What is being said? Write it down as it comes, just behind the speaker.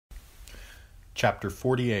Chapter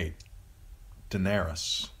 48.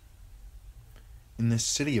 Daenerys. In this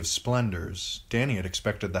city of splendors, Dany had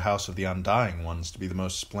expected the House of the Undying Ones to be the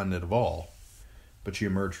most splendid of all, but she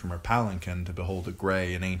emerged from her palanquin to behold a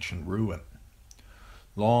grey and ancient ruin.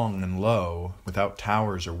 Long and low, without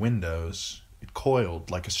towers or windows, it coiled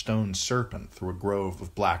like a stone serpent through a grove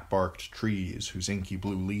of black-barked trees whose inky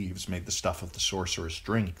blue leaves made the stuff of the sorcerer's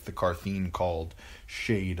drink the Carthene called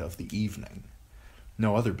Shade of the Evening.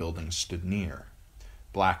 No other buildings stood near.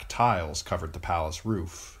 Black tiles covered the palace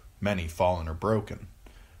roof, many fallen or broken.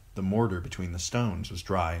 The mortar between the stones was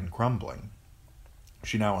dry and crumbling.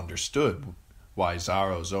 She now understood why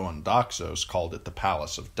Zoandaxos called it the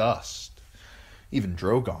Palace of Dust. Even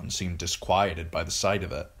Drogon seemed disquieted by the sight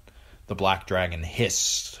of it. The black dragon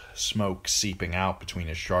hissed, smoke seeping out between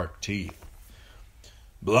his sharp teeth.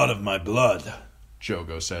 "Blood of my blood,"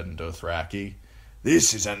 Jogo said in Dothraki.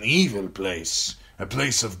 "This is an evil place, a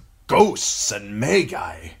place of ghosts and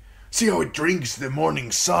magi. See how it drinks the morning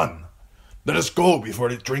sun. Let us go before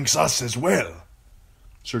it drinks us as well."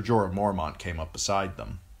 Ser Jorah Mormont came up beside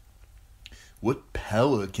them. "What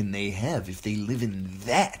power can they have if they live in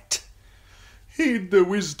that?" "Heed the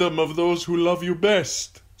wisdom of those who love you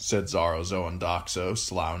best," said Zoandaxos,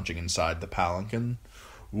 lounging inside the palanquin.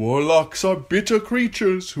 "Warlocks are bitter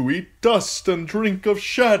creatures who eat dust and drink of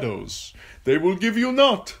shadows. They will give you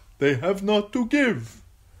not. They have not to give."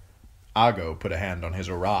 Aggo put a hand on his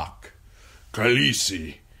auroch.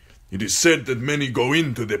 "Khaleesi, it is said that many go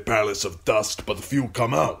into the Palace of Dust, but few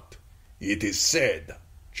come out." "It is said,"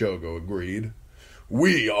 Jogo agreed.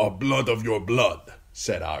 "We are blood of your blood,"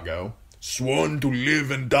 said Aggo, "sworn to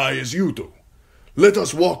live and die as you do. Let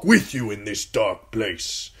us walk with you in this dark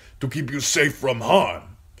place, to keep you safe from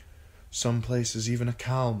harm." "Some places even a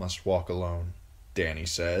cow must walk alone," Dany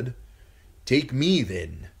said. "Take me,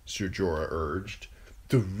 then," Ser Jorah urged.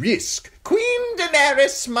 "The risk. Queen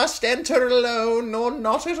Daenerys must enter alone, or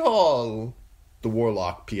not at all." The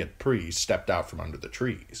warlock Piet Pri stepped out from under the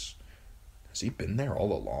trees. Has he been there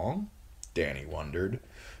all along? Dany wondered.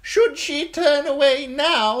 "Should she turn away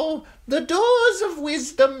now, the doors of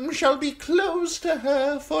wisdom shall be closed to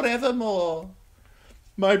her forevermore."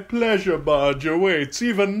 "My pleasure barge awaits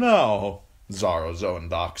even now,"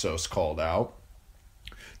 Zoandaxos called out.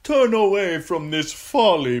 "Turn away from this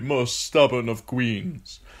folly, most stubborn of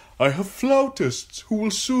queens. I have flautists who will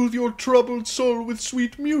soothe your troubled soul with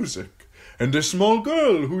sweet music, and a small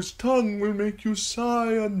girl whose tongue will make you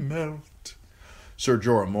sigh and melt." Ser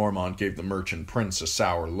Jorah Mormont gave the merchant prince a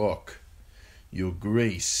sour look. "Your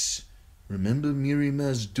Grace, remember Mirri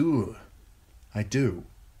Maz Duur?" "I do,"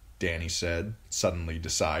 Dany said, suddenly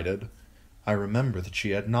decided. "I remember that she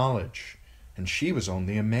had knowledge, and she was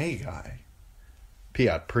only a Magi."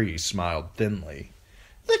 Piet Pri smiled thinly.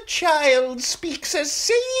 "The child speaks as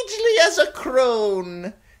sagely as a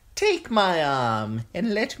crone. Take my arm,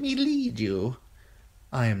 and let me lead you."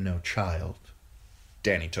 "I am no child."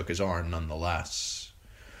 Dany took his arm nonetheless.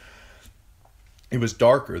 It was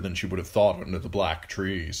darker than she would have thought under the black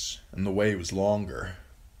trees, and the way was longer.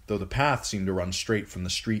 Though the path seemed to run straight from the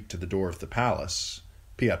street to the door of the palace,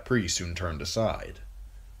 Piet Pri soon turned aside.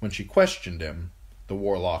 When she questioned him, the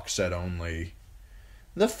warlock said only,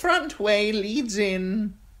 "The front way leads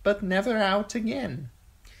in, but never out again.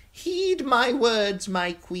 Heed my words,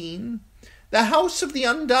 my queen. The House of the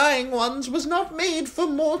Undying Ones was not made for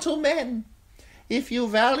mortal men. If you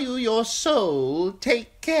value your soul,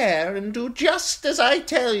 take care and do just as I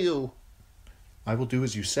tell you." "I will do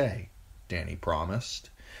as you say," Dany promised.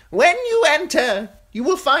 "When you enter, you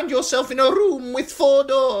will find yourself in a room with 4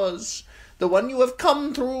 doors, the one you have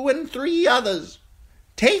come through and 3 others.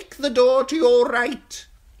 Take the door to your right.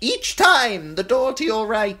 Each time the door to your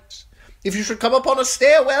right. If you should come upon a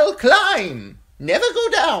stairwell, climb. Never go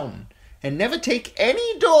down, and never take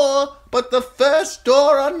any door but the first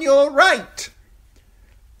door on your right."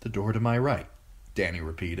 "The door to my right," Dany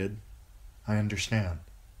repeated. "I understand.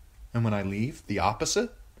 And when I leave, the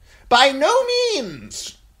opposite?" "By no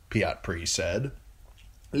means," Piet Pri said.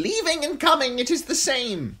 "Leaving and coming, it is the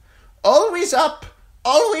same. Always up,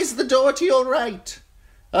 always the door to your right.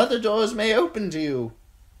 Other doors may open to you.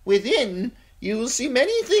 Within, you will see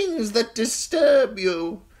many things that disturb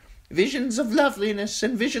you. Visions of loveliness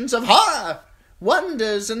and visions of horror,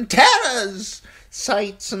 wonders and terrors,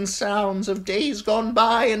 sights and sounds of days gone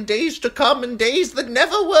by and days to come and days that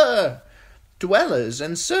never were. Dwellers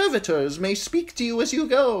and servitors may speak to you as you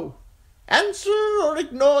go. Answer or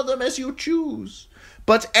ignore them as you choose.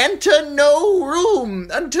 But enter no room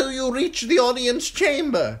until you reach the audience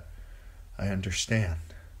chamber." "I understand."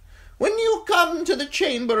 "When you come to the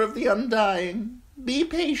chamber of the Undying, be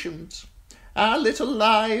patient. Our little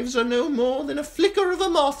lives are no more than a flicker of a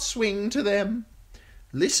moth's wing to them.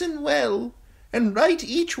 Listen well, and write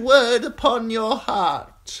each word upon your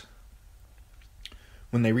heart."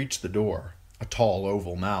 When they reached the door, a tall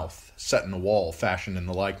oval mouth, set in a wall fashioned in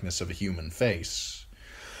the likeness of a human face.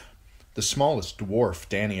 The smallest dwarf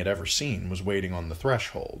Dany had ever seen was waiting on the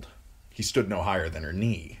threshold. He stood no higher than her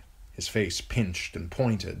knee, his face pinched and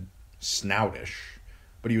pointed, snoutish,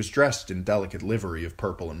 but he was dressed in delicate livery of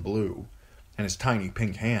purple and blue, and his tiny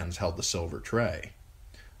pink hands held the silver tray.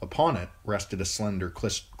 Upon it rested a slender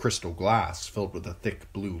crystal glass filled with a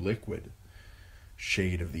thick blue liquid.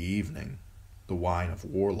 Shade of the evening, the wine of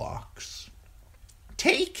warlocks.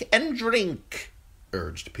 "Take and drink,"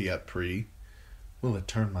 urged Piet-Pri. "Will it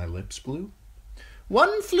turn my lips blue?"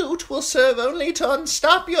 "One flute will serve only to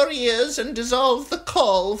unstop your ears and dissolve the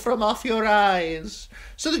caul from off your eyes,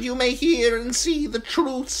 so that you may hear and see the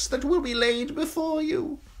truths that will be laid before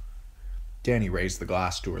you." Dany raised the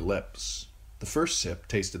glass to her lips. The first sip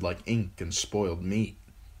tasted like ink and spoiled meat.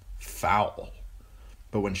 Foul.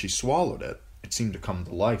 But when she swallowed it, it seemed to come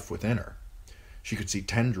to life within her. She could see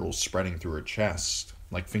tendrils spreading through her chest,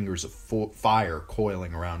 like fingers of fire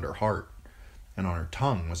coiling around her heart, and on her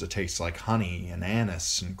tongue was a taste like honey and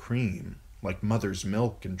anise and cream, like mother's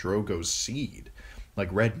milk and Drogo's seed,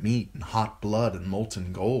 like red meat and hot blood and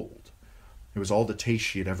molten gold. It was all the taste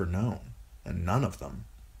she had ever known, and none of them.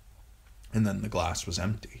 And then the glass was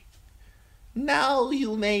empty. "Now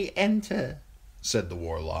you may enter," said the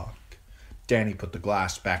warlock. Dany put the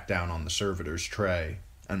glass back down on the servitor's tray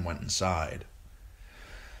and went inside.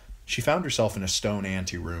 She found herself in a stone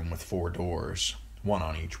anteroom with 4 doors, one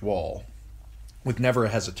on each wall. With never a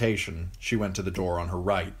hesitation, she went to the door on her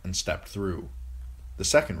right and stepped through. The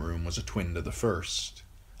second room was a twin to the first.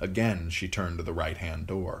 Again, she turned to the right-hand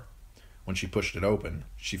door. When she pushed it open,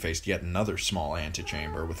 she faced yet another small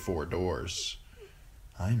antechamber with 4 doors.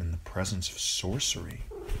 I am in the presence of sorcery.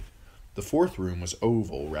 The fourth room was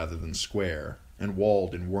oval rather than square, and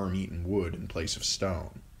walled in worm-eaten wood in place of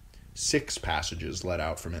stone. 6 passages led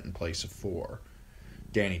out from it in place of 4.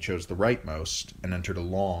 Dany chose the rightmost and entered a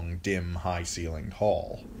long, dim, high-ceilinged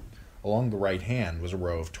hall. Along the right hand was a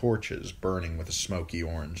row of torches burning with a smoky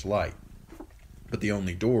orange light, but the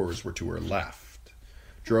only doors were to her left.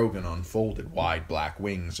 Drogon unfolded wide black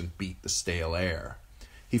wings and beat the stale air.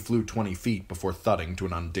 He flew 20 feet before thudding to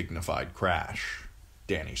an undignified crash.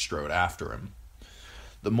 Dany strode after him.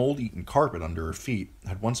 The mold-eaten carpet under her feet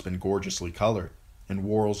had once been gorgeously colored, and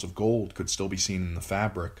whorls of gold could still be seen in the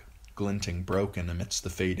fabric, glinting broken amidst the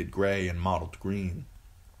faded gray and mottled green.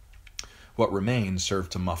 What remained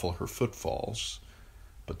served to muffle her footfalls,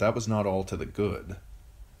 but that was not all to the good.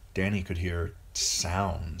 Dany could hear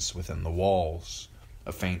sounds within the walls,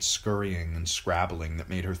 a faint scurrying and scrabbling that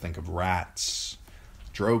made her think of rats.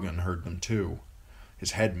 Drogon heard them too.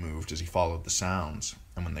 His head moved as he followed the sounds,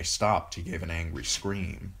 and when they stopped, he gave an angry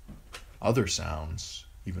scream. Other sounds,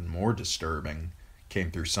 even more disturbing, came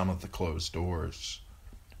through some of the closed doors.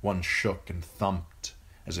 One shook and thumped,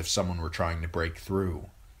 as if someone were trying to break through.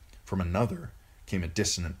 From another came a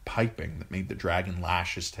dissonant piping that made the dragon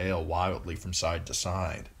lash his tail wildly from side to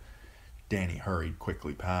side. Dany hurried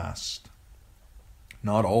quickly past.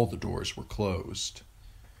 Not all the doors were closed.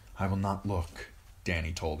 I will not look,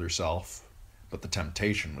 Dany told herself, but the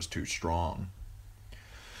temptation was too strong.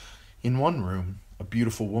 In one room, a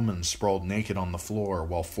beautiful woman sprawled naked on the floor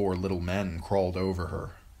while 4 little men crawled over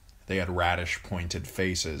her. They had radish-pointed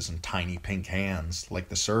faces and tiny pink hands, like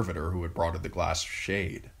the servitor who had brought her the glass of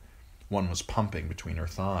shade. One was pumping between her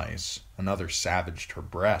thighs. Another savaged her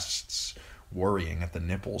breasts, worrying at the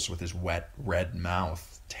nipples with his wet, red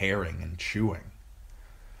mouth, tearing and chewing.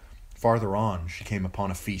 Farther on, she came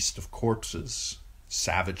upon a feast of corpses.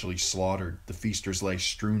 Savagely slaughtered, the feasters lay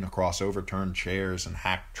strewn across overturned chairs and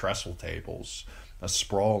hacked trestle tables,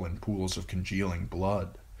 asprawl in pools of congealing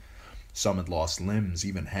blood. Some had lost limbs,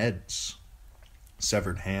 even heads.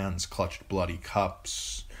 Severed hands clutched bloody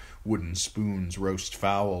cups, wooden spoons, roast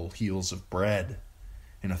fowl, heels of bread.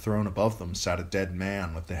 In a throne above them sat a dead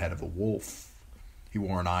man with the head of a wolf. He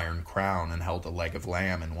wore an iron crown and held a leg of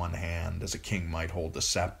lamb in one hand, as a king might hold a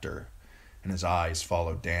scepter, and his eyes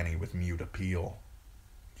followed Dany with mute appeal.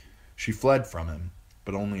 She fled from him,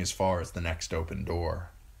 but only as far as the next open door.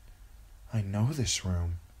 I know this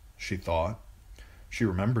room, she thought. She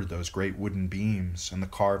remembered those great wooden beams and the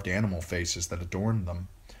carved animal faces that adorned them,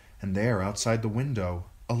 and there, outside the window,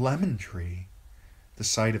 a lemon tree. The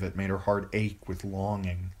sight of it made her heart ache with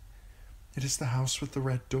longing. It is the house with the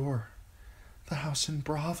red door, the house in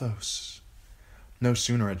Braavos. No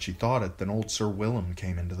sooner had she thought it than old Sir Willem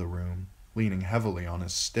came into the room, leaning heavily on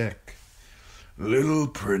his stick. Little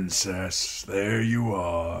princess, there you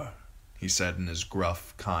are, he said in his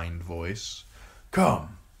gruff, kind voice.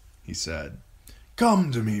 Come, he said.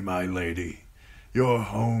 Come to me, my lady. You're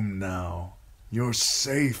home now. You're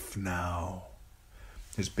safe now.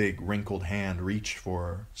 His big, wrinkled hand reached for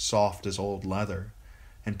her, soft as old leather,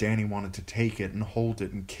 and Dany wanted to take it and hold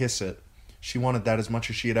it and kiss it. She wanted that as much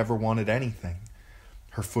as she had ever wanted anything.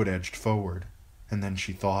 Her foot edged forward, and then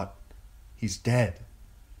she thought, he's dead.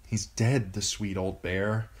 He's dead, the sweet old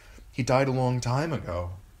bear. He died a long time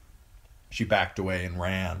ago. She backed away and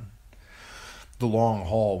ran. The long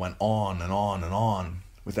hall went on and on and on,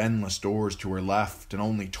 with endless doors to her left and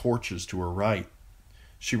only torches to her right.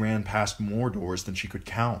 She ran past more doors than she could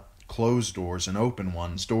count, closed doors and open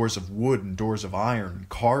ones, doors of wood and doors of iron,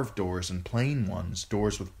 carved doors and plain ones,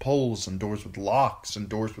 doors with pulls and doors with locks and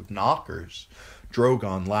doors with knockers.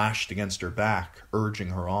 Drogon lashed against her back, urging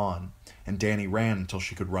her on, and Dany ran until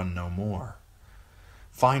she could run no more.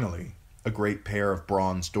 Finally, a great pair of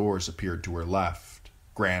bronze doors appeared to her left,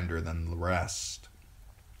 grander than the rest.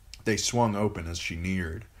 They swung open as she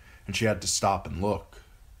neared, and she had to stop and look.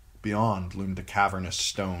 Beyond loomed a cavernous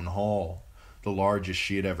stone hall, the largest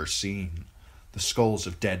she had ever seen. The skulls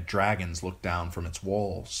of dead dragons looked down from its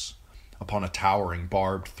walls. Upon a towering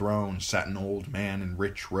barbed throne sat an old man in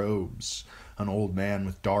rich robes, an old man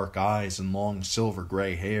with dark eyes and long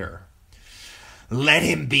silver-gray hair. "Let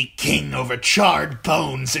him be king over charred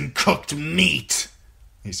bones and cooked meat,"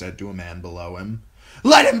 he said to a man below him.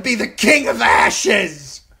 "Let him be the king of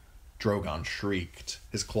ashes!" Drogon shrieked,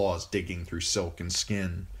 his claws digging through silk and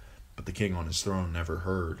skin, but the king on his throne never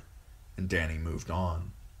heard, and Dany moved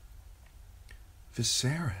on.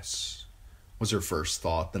 Viserys, was her first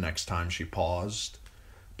thought the next time she paused,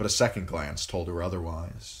 but a second glance told her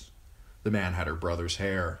otherwise. The man had her brother's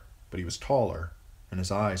hair, but he was taller, and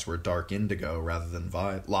his eyes were dark indigo rather than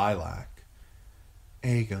lilac.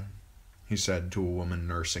 "Aegon," he said to a woman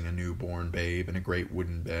nursing a newborn babe in a great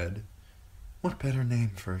wooden bed. "What better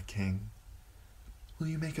name for a king?" "Will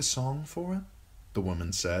you make a song for him?" the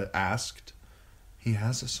woman asked. "He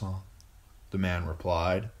has a song," the man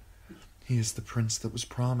replied. "He is the prince that was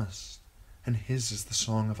promised, and his is the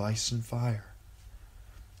song of ice and fire."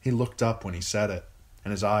 He looked up when he said it,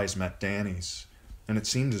 and his eyes met Dany's, and it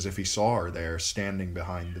seemed as if he saw her there, standing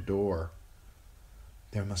behind the door.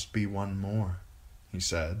 "There must be one more," he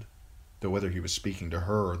said, though whether he was speaking to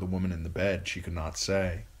her or the woman in the bed she could not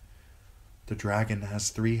say. "The dragon has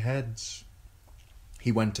 3 heads."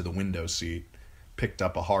 He went to the window seat, picked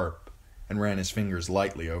up a harp, and ran his fingers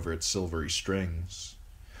lightly over its silvery strings.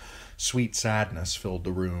 Sweet sadness filled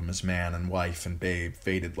the room as man and wife and babe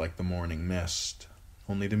faded like the morning mist,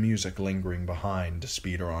 only the music lingering behind to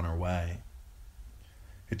speed her on her way.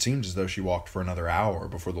 It seemed as though she walked for another hour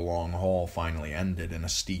before the long hall finally ended in a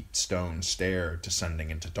steep stone stair descending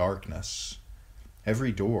into darkness.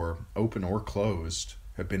 Every door, open or closed,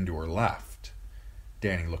 had been to her left.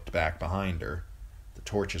 Dany looked back behind her. The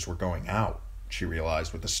torches were going out, she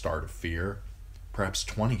realized with a start of fear. Perhaps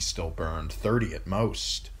 20 still burned, 30 at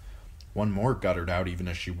most. One more guttered out even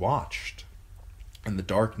as she watched, and the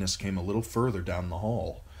darkness came a little further down the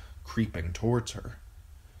hall, creeping towards her.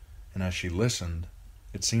 And as she listened,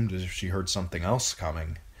 it seemed as if she heard something else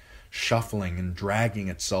coming, shuffling and dragging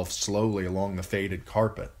itself slowly along the faded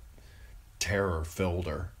carpet. Terror filled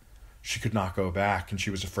her. She could not go back, and she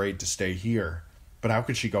was afraid to stay here. But how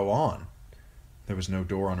could she go on? There was no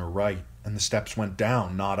door on her right, and the steps went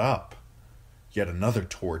down, not up. Yet another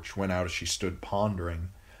torch went out as she stood pondering,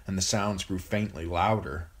 and the sounds grew faintly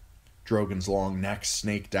louder. Drogon's long neck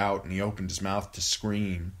snaked out, and he opened his mouth to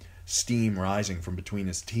scream, steam rising from between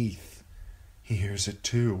his teeth. He hears it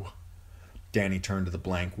too. Dany turned to the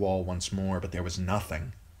blank wall once more, but there was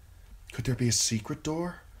nothing. Could there be a secret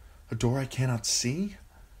door? A door I cannot see?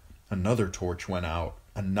 Another torch went out.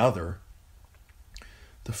 Another.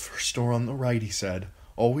 "The first door on the right," he said.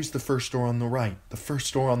 "Always the first door on the right. The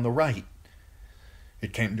first door on the right."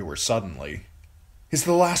 It came to her suddenly. "Is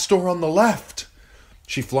the last door on the left?"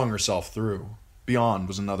 She flung herself through. Beyond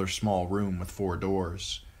was another small room with 4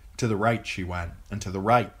 doors. To the right she went, and to the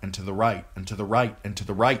right, and to the right, and to the right, and to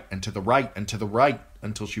the right, and to the right, and to the right,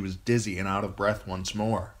 until she was dizzy and out of breath once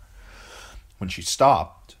more. When she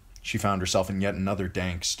stopped, she found herself in yet another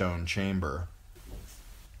dank stone chamber.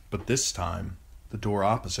 But this time, the door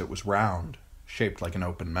opposite was round, shaped like an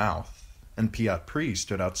open mouth, and Piat Pri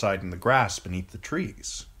stood outside in the grass beneath the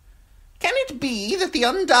trees. "Can it be that the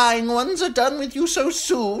Undying Ones are done with you so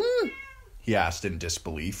soon?" he asked in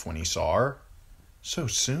disbelief when he saw her. "So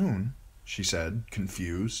soon?" she said,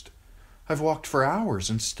 confused. "I've walked for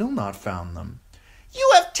hours and still not found them."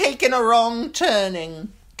 "You have taken a wrong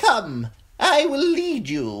turning. Come, I will lead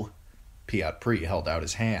you. Piat-Pri held out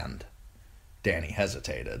his hand. Dany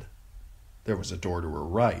hesitated. There was a door to her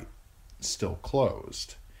right, still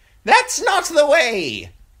closed. That's not the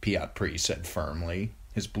way, Piat-Pri said firmly,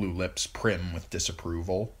 his blue lips prim with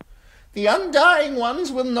disapproval. The undying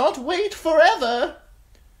ones will not wait forever.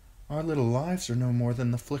 Our little lives are no more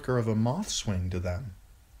than the flicker of a moth's wing to them,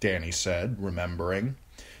 Dany said, remembering.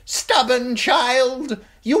 Stubborn child,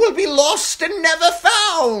 you will be lost and never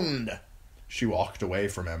found. She walked away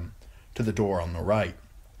from him, to the door on the right.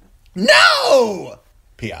 No!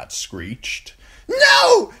 Piat screeched.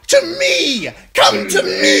 No! To me! Come to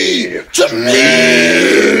me! To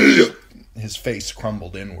me! His face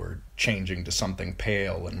crumbled inward, changing to something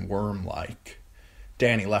pale and worm-like.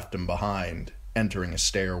 Dany left him behind, entering a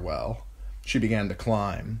stairwell. She began to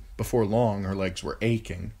climb. Before long, her legs were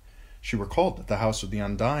aching. She recalled that the House of the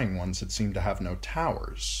Undying Ones had seemed to have no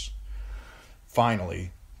towers.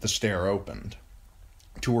 Finally, the stair opened.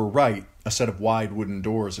 To her right, a set of wide wooden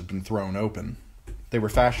doors had been thrown open. They were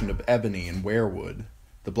fashioned of ebony and weirwood,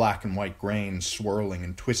 the black and white grains swirling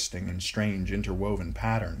and twisting in strange interwoven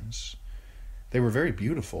patterns. They were very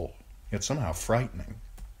beautiful, yet somehow frightening.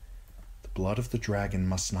 The blood of the dragon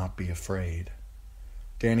must not be afraid.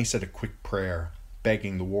 Dany said a quick prayer,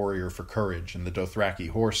 begging the warrior for courage and the Dothraki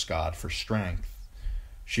horse god for strength.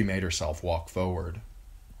 She made herself walk forward.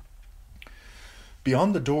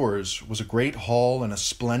 Beyond the doors was a great hall and a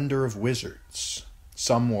splendor of wizards.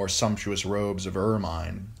 Some wore sumptuous robes of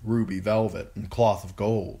ermine, ruby velvet, and cloth of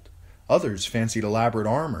gold. Others fancied elaborate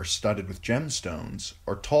armor studded with gemstones,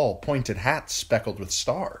 or tall, pointed hats speckled with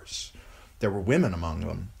stars. There were women among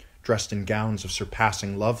them, dressed in gowns of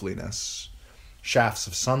surpassing loveliness. Shafts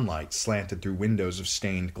of sunlight slanted through windows of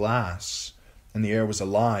stained glass, and the air was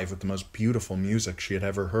alive with the most beautiful music she had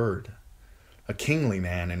ever heard. A kingly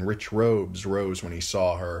man in rich robes rose when he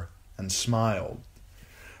saw her, and smiled.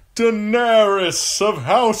 Daenerys of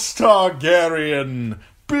House Targaryen,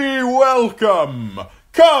 be welcome!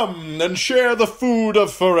 Come and share the food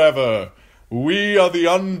of forever. We are the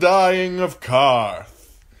Undying of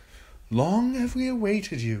Qarth. Long have we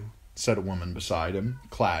awaited you, said a woman beside him,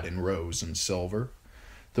 clad in rose and silver.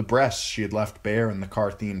 The breast she had left bare in the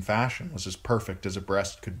Qarthine fashion was as perfect as a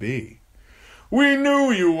breast could be. We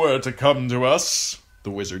knew you were to come to us,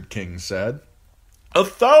 the Wizard King said.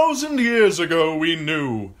 1,000 years ago we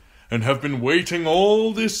knew, and have been waiting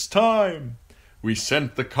all this time. We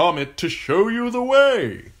sent the comet to show you the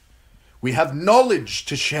way. We have knowledge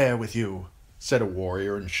to share with you, said a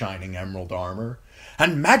warrior in shining emerald armor,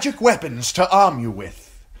 and magic weapons to arm you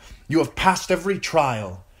with. You have passed every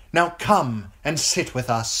trial. Now come and sit with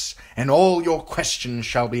us, and all your questions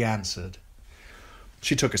shall be answered.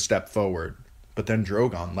 She took a step forward, but then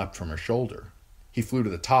Drogon leapt from her shoulder. He flew to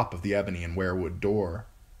the top of the ebony and weirwood door,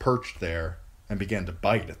 perched there, and began to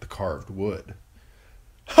bite at the carved wood.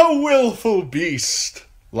 A willful beast,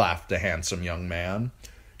 laughed the handsome young man.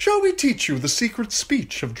 Shall we teach you the secret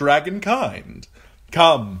speech of dragonkind?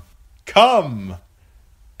 Come, come.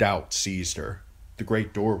 Doubt seized her. The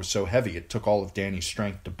great door was so heavy it took all of Dany's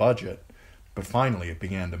strength to budge it, but finally it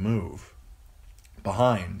began to move.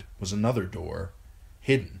 Behind was another door,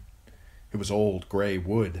 hidden. It was old gray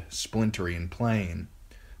wood, splintery and plain,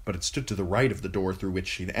 but it stood to the right of the door through which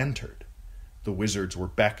she'd entered. The wizards were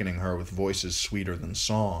beckoning her with voices sweeter than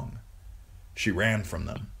song. She ran from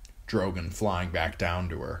them, Drogon flying back down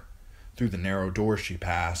to her. Through the narrow door she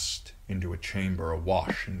passed, into a chamber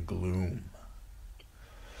awash in gloom.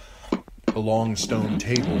 A long stone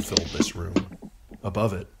table filled this room.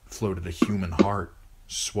 Above it floated a human heart,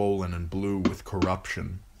 swollen and blue with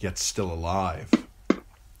corruption, yet still alive.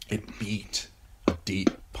 It beat, a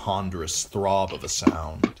deep, ponderous throb of a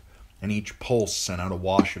sound, and each pulse sent out a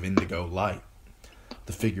wash of indigo light.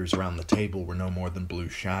 The figures around the table were no more than blue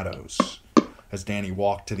shadows. As Dany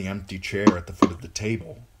walked to the empty chair at the foot of the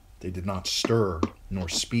table, they did not stir, nor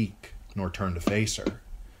speak, nor turn to face her.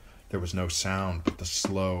 There was no sound but the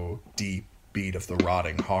slow, deep beat of the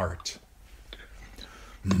rotting heart.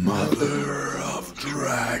 Mother of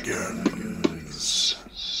dragons,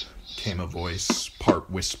 came a voice, part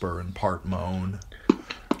whisper and part moan.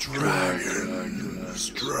 Dragons,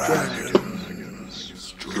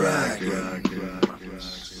 dragons, dragons.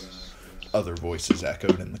 Other voices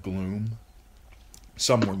echoed in the gloom.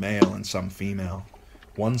 Some were male and some female.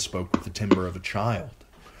 One spoke with the timbre of a child.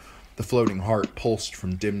 The floating heart pulsed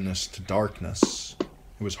from dimness to darkness.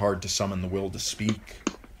 It was hard to summon the will to speak,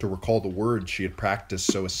 to recall the words she had practiced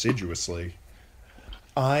so assiduously.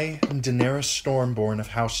 I am Daenerys Stormborn of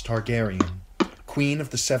House Targaryen, Queen of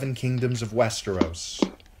the 7 Kingdoms of Westeros.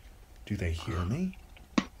 Do they hear me?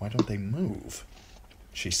 Why don't they move?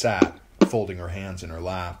 She sat, folding her hands in her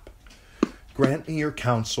lap. "Grant me your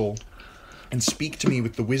counsel, and speak to me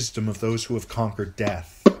with the wisdom of those who have conquered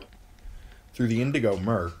death." Through the indigo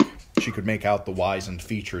murk, she could make out the wizened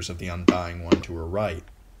features of the Undying One to her right.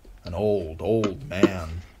 An old, old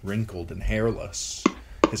man, wrinkled and hairless.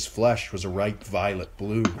 His flesh was a ripe violet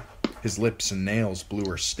blue. His lips and nails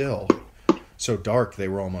bluer still, so dark they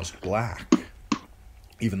were almost black.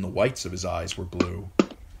 Even the whites of his eyes were blue.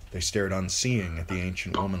 They stared unseeing at the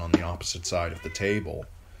ancient woman on the opposite side of the table,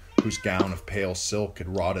 whose gown of pale silk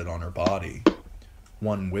had rotted on her body.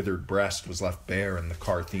 One withered breast was left bare in the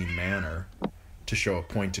Carthene manner, to show a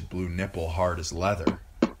pointed blue nipple hard as leather.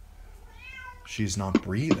 "She is not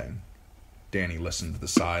breathing." Danny listened to the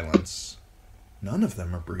silence. None of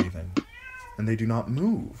them are breathing, and they do not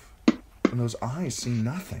move, and those eyes see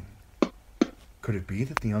nothing. Could it be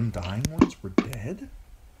that the Undying Ones were dead?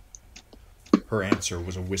 Her answer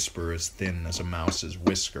was a whisper as thin as a mouse's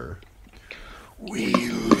whisker. "We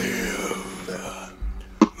live.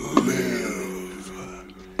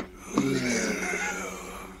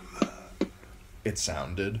 It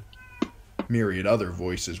sounded. Myriad other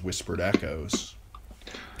voices whispered echoes.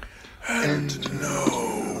 And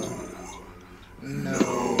no.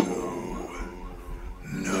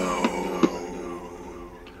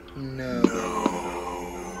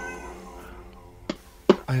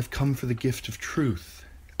 "I have come for the gift of truth,"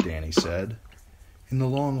 Danny said. "In the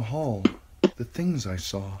long hall, the things I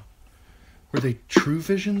saw, were they true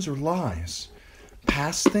visions or lies?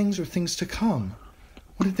 Past things or things to come?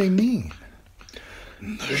 What did they mean?"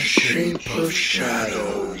 The shape of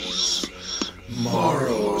shadows,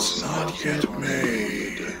 morrows not yet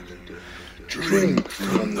made. Drink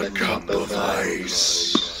from the cup of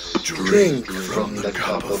ice, drink from the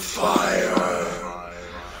cup of fire.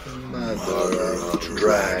 Mother of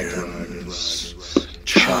dragons,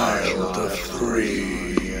 child of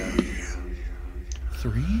three.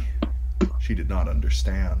 3? She did not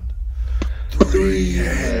understand. 3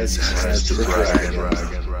 heads has the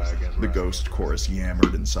dragon. The ghost chorus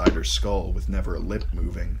yammered inside her skull, with never a lip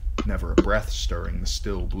moving, never a breath stirring the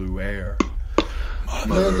still blue air.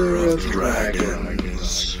 Mother of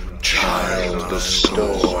dragons, child of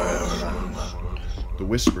storm. The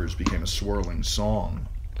whispers became a swirling song.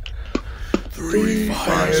 3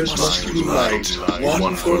 fires must you light,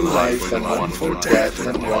 one for life and one for death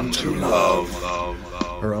and one to love.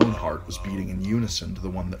 Her own heart was beating in unison to the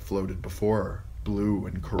one that floated before her, blue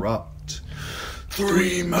and corrupt.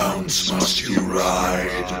 3 mounts must you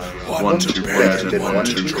ride, one to bed and one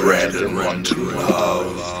to dread and one to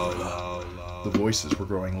love. The voices were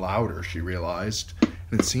growing louder, she realized,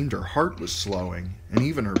 and it seemed her heart was slowing, and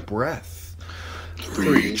even her breath.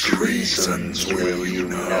 3 treasons will you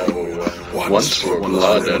know, once for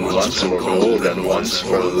blood and once for gold and once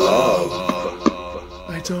for love.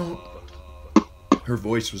 I don't... Her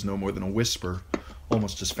voice was no more than a whisper,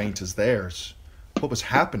 almost as faint as theirs. What was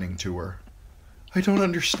happening to her? "I don't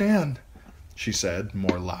understand," she said,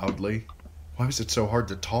 more loudly. Why was it so hard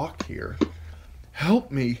to talk here?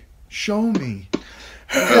 "Help me! Show me!"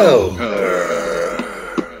 Help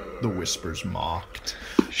her, the whispers mocked.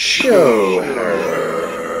 Show her.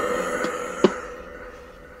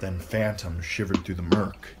 Then phantoms shivered through the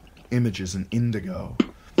murk, images in indigo.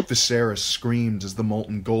 Viserys screamed as the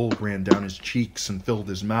molten gold ran down his cheeks and filled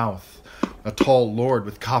his mouth. A tall lord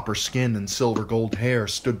with copper skin and silver gold hair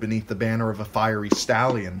stood beneath the banner of a fiery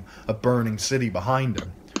stallion, a burning city behind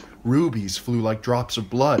him. Rubies flew like drops of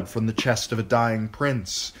blood from the chest of a dying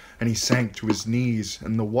prince, and he sank to his knees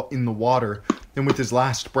in the water, and with his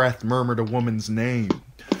last breath murmured a woman's name.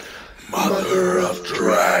 Mother of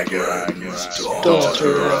dragons,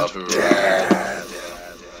 daughter of death.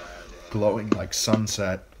 Glowing like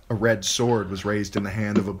sunset, a red sword was raised in the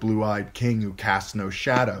hand of a blue-eyed king who cast no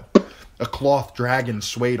shadow. A cloth dragon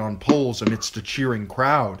swayed on poles amidst a cheering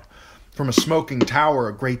crowd. From a smoking tower,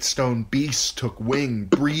 a great stone beast took wing,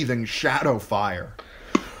 breathing shadow fire.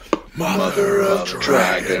 Mother of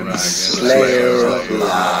dragons, slayer of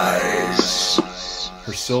lies.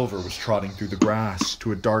 Her silver was trotting through the grass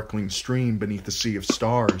to a darkling stream beneath a sea of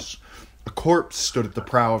stars. A corpse stood at the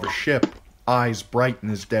prow of a ship, eyes bright in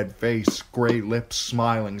his dead face, gray lips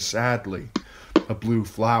smiling sadly. A blue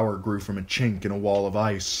flower grew from a chink in a wall of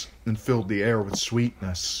ice and filled the air with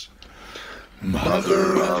sweetness.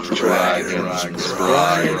 Mother of dragons,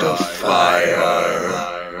 bride of fire.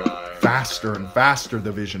 Faster and faster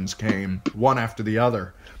the visions came, one after the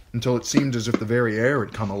other, until it seemed as if the very air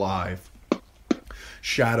had come alive.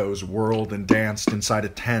 Shadows whirled and danced inside a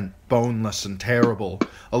tent, boneless and terrible.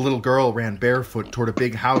 A little girl ran barefoot toward a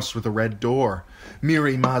big house with a red door.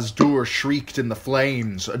 Miri Mazdur shrieked in the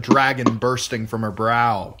flames, a dragon bursting from her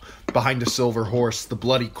brow. Behind a silver horse, the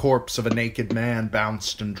bloody corpse of a naked man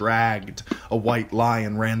bounced and dragged. A white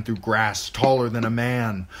lion ran through grass taller than a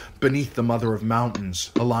man. Beneath the mother of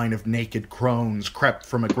mountains, a line of naked crones crept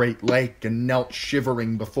from a great lake and knelt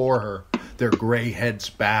shivering before her, their gray heads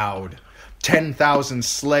bowed. 10,000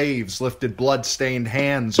 slaves lifted blood-stained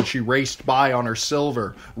hands as she raced by on her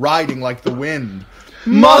silver, riding like the wind.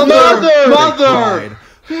 Mother! Mother!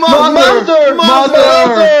 Mother!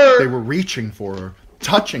 Mother! They were reaching for her,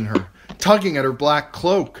 touching her, tugging at her black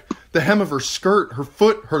cloak, the hem of her skirt, her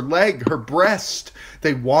foot, her leg, her breast.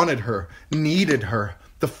 They wanted her, needed her,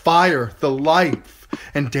 the fire, the life.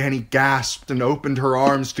 And Dany gasped and opened her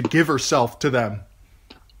arms to give herself to them.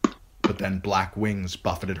 But then black wings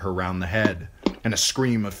buffeted her round the head, and a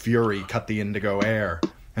scream of fury cut the indigo air.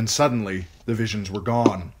 And suddenly the visions were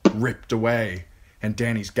gone, ripped away, and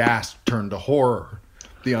Dany's gasp turned to horror.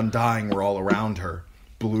 The Undying were all around her,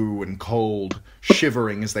 blue and cold,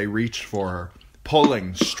 shivering as they reached for her,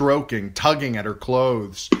 pulling, stroking, tugging at her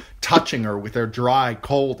clothes, touching her with their dry,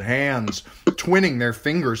 cold hands, twinning their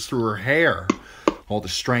fingers through her hair. All the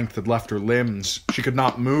strength had left her limbs. She could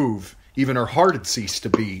not move. Even her heart had ceased to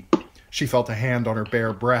beat. She felt a hand on her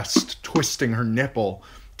bare breast, twisting her nipple.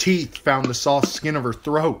 Teeth found the soft skin of her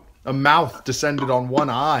throat. A mouth descended on one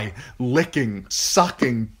eye, licking,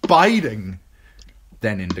 sucking, biting.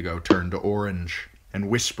 Then indigo turned to orange, and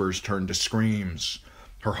whispers turned to screams.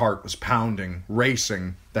 Her heart was pounding,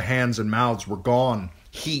 racing. The hands and mouths were gone.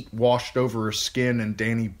 Heat washed over her skin, and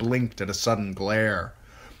Dany blinked at a sudden glare.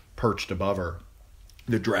 Perched above her,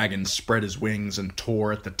 the dragon spread his wings and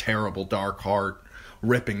tore at the terrible dark heart,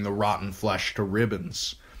 ripping the rotten flesh to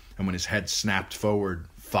ribbons. And when his head snapped forward,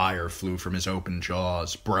 fire flew from his open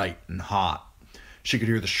jaws, bright and hot. She could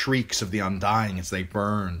hear the shrieks of the Undying as they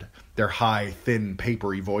burned, their high, thin,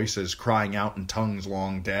 papery voices crying out in tongues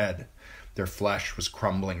long dead. Their flesh was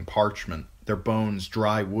crumbling parchment, their bones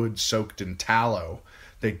dry wood soaked in tallow.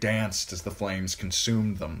 They danced as the flames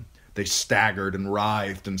consumed them. They staggered and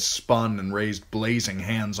writhed and spun and raised blazing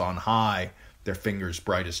hands on high, their fingers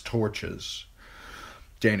bright as torches.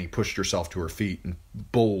 Dany pushed herself to her feet and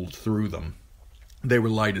bowled through them. They were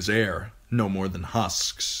light as air, no more than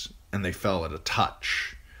husks, and they fell at a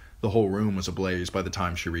touch. The whole room was ablaze by the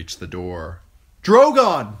time she reached the door.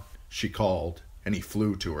 "Drogon!" she called, and he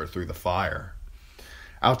flew to her through the fire.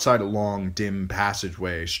 Outside a long, dim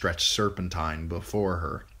passageway stretched serpentine before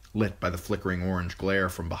her, lit by the flickering orange glare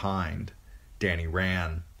from behind. Dany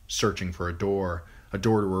ran, searching for a door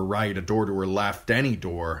to her right, a door to her left, any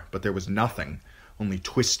door, but there was nothing. Only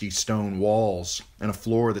twisty stone walls, and a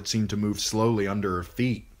floor that seemed to move slowly under her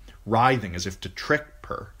feet, writhing as if to trick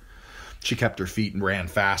her. She kept her feet and ran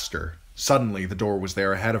faster. Suddenly, the door was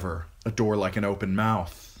there ahead of her, a door like an open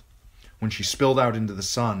mouth. When she spilled out into the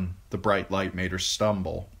sun, the bright light made her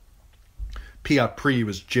stumble. Piat Pri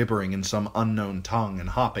was gibbering in some unknown tongue and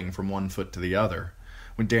hopping from one foot to the other.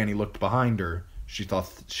 When Dany looked behind her, she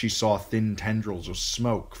thought she saw thin tendrils of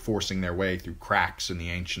smoke forcing their way through cracks in the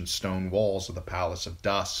ancient stone walls of the Palace of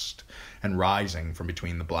Dust and rising from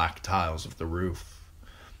between the black tiles of the roof.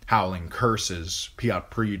 Howling curses, Piat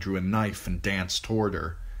Pri drew a knife and danced toward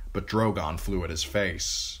her, but Drogon flew at his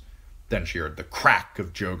face. Then she heard the crack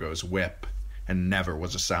of Jogo's whip, and never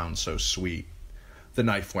was a sound so sweet. The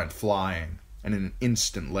knife went flying, and an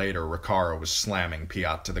instant later Rhaenyra was slamming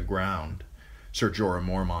Piat to the ground. Ser Jorah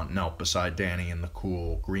Mormont knelt beside Dany in the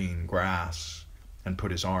cool, green grass, and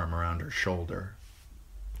put his arm around her shoulder.